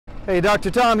Hey, Dr.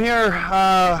 Tom here.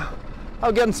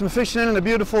 Out getting some fishing in a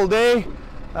beautiful day.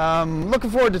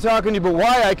 Looking forward to talking to you about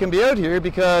why I can be out here,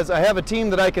 because I have a team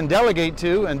that I can delegate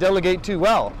to and delegate to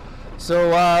well. So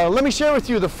let me share with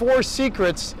you the 4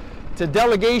 secrets to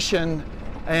delegation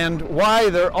and why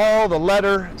they're all the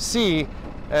letter C,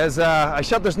 as I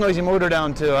shut this noisy motor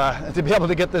down to be able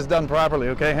to get this done properly.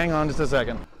 Okay, hang on just a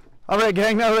second. All right,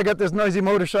 gang, now that I got this noisy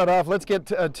motor shut off, let's get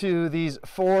to these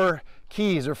 4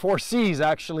 keys, or 4 C's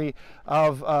actually,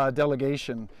 of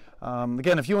delegation.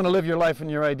 Again, if you want to live your life in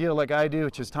your ideal like I do,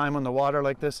 which is time on the water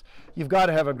like this, you've got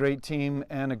to have a great team,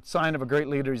 and a sign of a great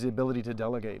leader is the ability to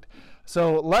delegate.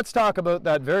 So let's talk about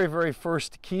that very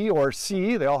first key, or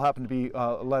C. They all happen to be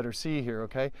letter C here,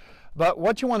 okay? But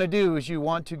what you want to do is you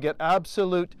want to get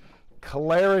absolute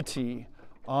clarity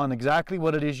on exactly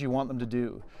what it is you want them to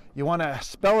do. You want to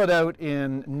spell it out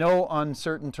in no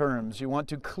uncertain terms. You want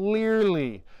to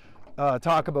clearly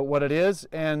talk about what it is,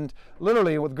 and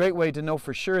literally a great way to know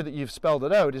for sure that you've spelled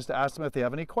it out is to ask them if they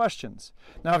have any questions.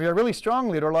 Now, if you're a really strong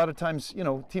leader, a lot of times,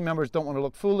 team members don't want to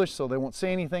look foolish, so they won't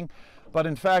say anything. But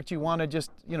in fact, you want to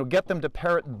just, get them to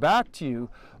parrot back to you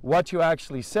what you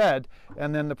actually said,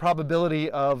 and then the probability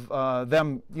of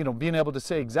them, being able to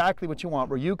say exactly what you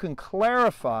want, where you can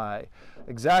clarify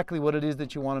exactly what it is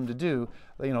that you want them to do,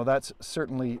 that's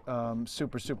certainly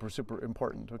super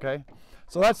important, okay?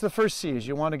 So that's the first C, is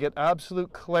you want to get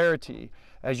absolute clarity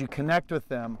as you connect with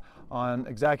them on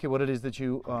exactly what it is that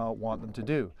you want them to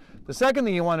do. The second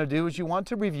thing you want to do is you want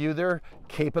to review their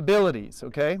capabilities,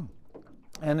 okay?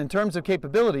 And in terms of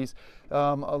capabilities,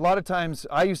 a lot of times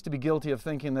I used to be guilty of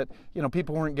thinking that,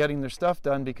 people weren't getting their stuff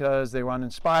done because they were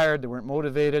uninspired, they weren't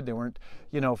motivated, they weren't,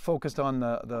 focused on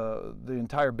the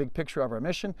entire big picture of our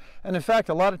mission. And in fact,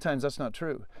 a lot of times that's not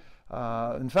true.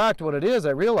 In fact, what it is,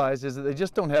 I realized, is that they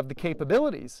just don't have the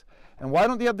capabilities. And why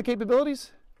don't they have the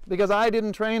capabilities? Because I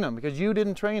didn't train them, because you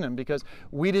didn't train them, because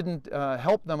we didn't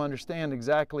help them understand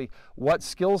exactly what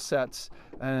skill sets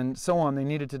and so on they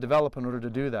needed to develop in order to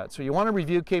do that. So you want to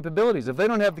review capabilities. If they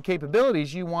don't have the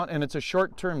capabilities, you want, and it's a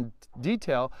short-term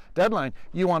deadline,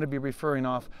 you want to be referring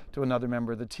off to another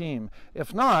member of the team.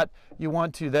 If not, you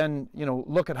want to then,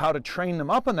 look at how to train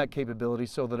them up on that capability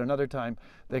so that another time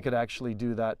they could actually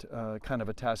do that kind of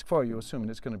a task for you, assuming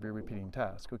it's going to be a repeating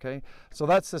task, okay? So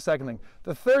that's the second thing.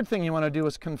 The third thing you want to do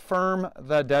is confirm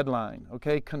the deadline,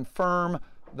 okay? Confirm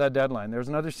the deadline. There's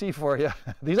another C for you.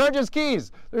 These aren't just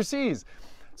keys, they're C's.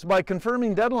 So by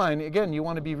confirming deadline, again, you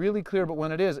want to be really clear about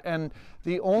when it is. And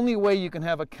the only way you can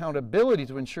have accountability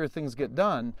to ensure things get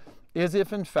done is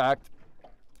if, in fact,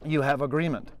 you have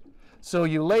agreement. So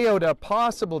you lay out a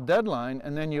possible deadline,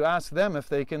 and then you ask them if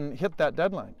they can hit that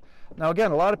deadline. Now,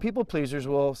 again, a lot of people pleasers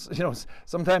will,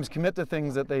 sometimes commit to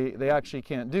things that they actually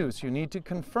can't do. So you need to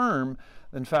confirm,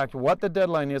 in fact, what the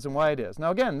deadline is and why it is.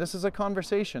 Now, again, this is a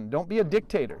conversation. Don't be a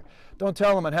dictator. Don't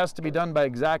tell them it has to be done by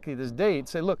exactly this date.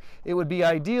 Say, look, it would be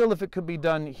ideal if it could be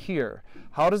done here.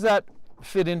 How does that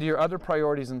fit into your other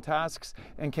priorities and tasks,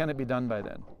 and can it be done by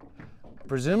then?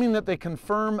 Presuming that they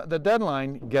confirm the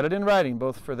deadline, get it in writing,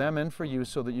 both for them and for you,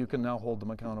 so that you can now hold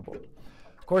them accountable.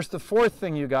 Of course, the fourth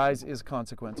thing, you guys, is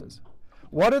consequences.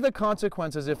 What are the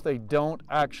consequences if they don't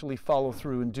actually follow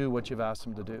through and do what you've asked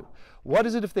them to do? What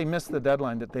is it if they miss the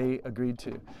deadline that they agreed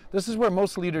to? This is where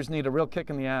most leaders need a real kick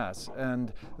in the ass,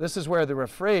 and this is where they're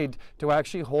afraid to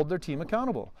actually hold their team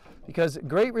accountable. Because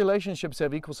great relationships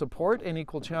have equal support and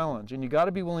equal challenge, and you got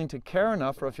to be willing to care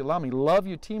enough, or if you allow me, love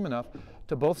your team enough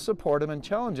to both support them and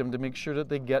challenge them to make sure that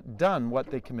they get done what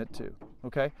they commit to,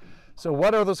 okay? So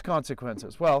what are those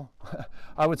consequences? Well,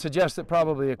 I would suggest that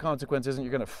probably a consequence isn't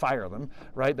you're going to fire them,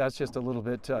 right? That's just a little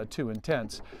bit too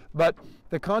intense. But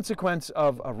the consequence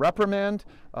of a reprimand,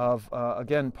 of,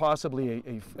 again,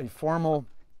 possibly a formal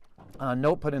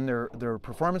note put in their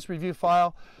performance review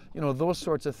file, those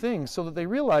sorts of things, so that they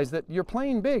realize that you're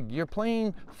playing big, you're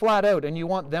playing flat out, and you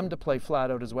want them to play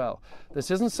flat out as well. This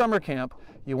isn't summer camp.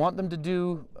 You want them to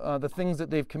do the things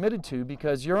that they've committed to,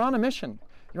 because you're on a mission.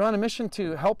 You're on a mission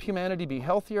to help humanity be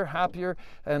healthier, happier,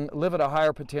 and live at a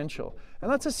higher potential.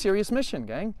 And that's a serious mission,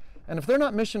 gang. And if they're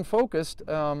not mission focused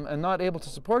and not able to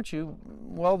support you,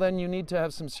 well, then you need to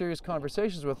have some serious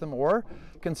conversations with them, or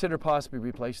consider possibly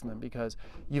replacing them, because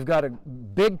you've got a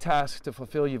big task to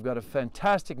fulfill, you've got a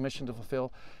fantastic mission to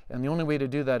fulfill, and the only way to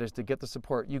do that is to get the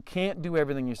support. You can't do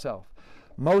everything yourself.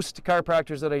 Most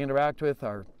chiropractors that I interact with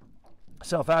are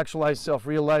self-actualized,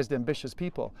 self-realized, ambitious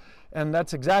people. And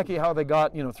that's exactly how they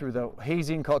got, through the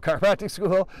hazing called chiropractic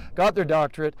school, got their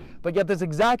doctorate. But yet that's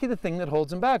exactly the thing that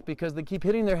holds them back, because they keep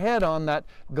hitting their head on that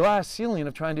glass ceiling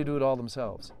of trying to do it all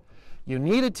themselves. You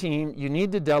need a team, you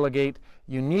need to delegate,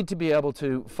 You need to be able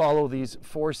to follow these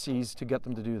 4 C's to get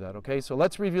them to do that, okay? So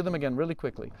let's review them again really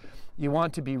quickly. You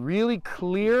want to be really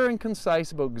clear and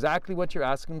concise about exactly what you're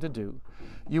asking them to do.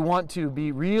 You want to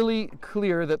be really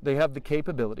clear that they have the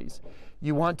capabilities.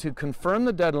 You want to confirm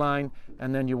the deadline,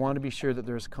 and then you want to be sure that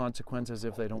there's consequences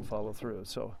if they don't follow through.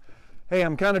 So, hey,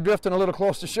 I'm kind of drifting a little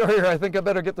close to shore here. I think I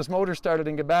better get this motor started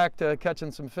and get back to catching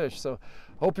some fish. So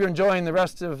hope you're enjoying the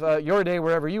rest of your day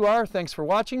wherever you are. Thanks for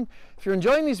watching. If you're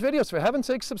enjoying these videos, for heaven's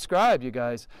sake, subscribe, you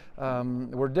guys.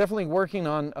 We're definitely working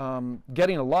on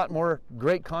getting a lot more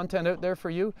great content out there for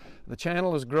you. The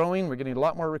channel is growing. We're getting a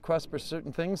lot more requests for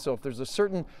certain things. So if there's a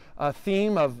certain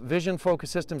theme of vision,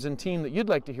 focus systems, and team that you'd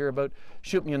like to hear about,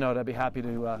 shoot me a note. I'd be happy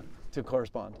to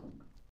correspond.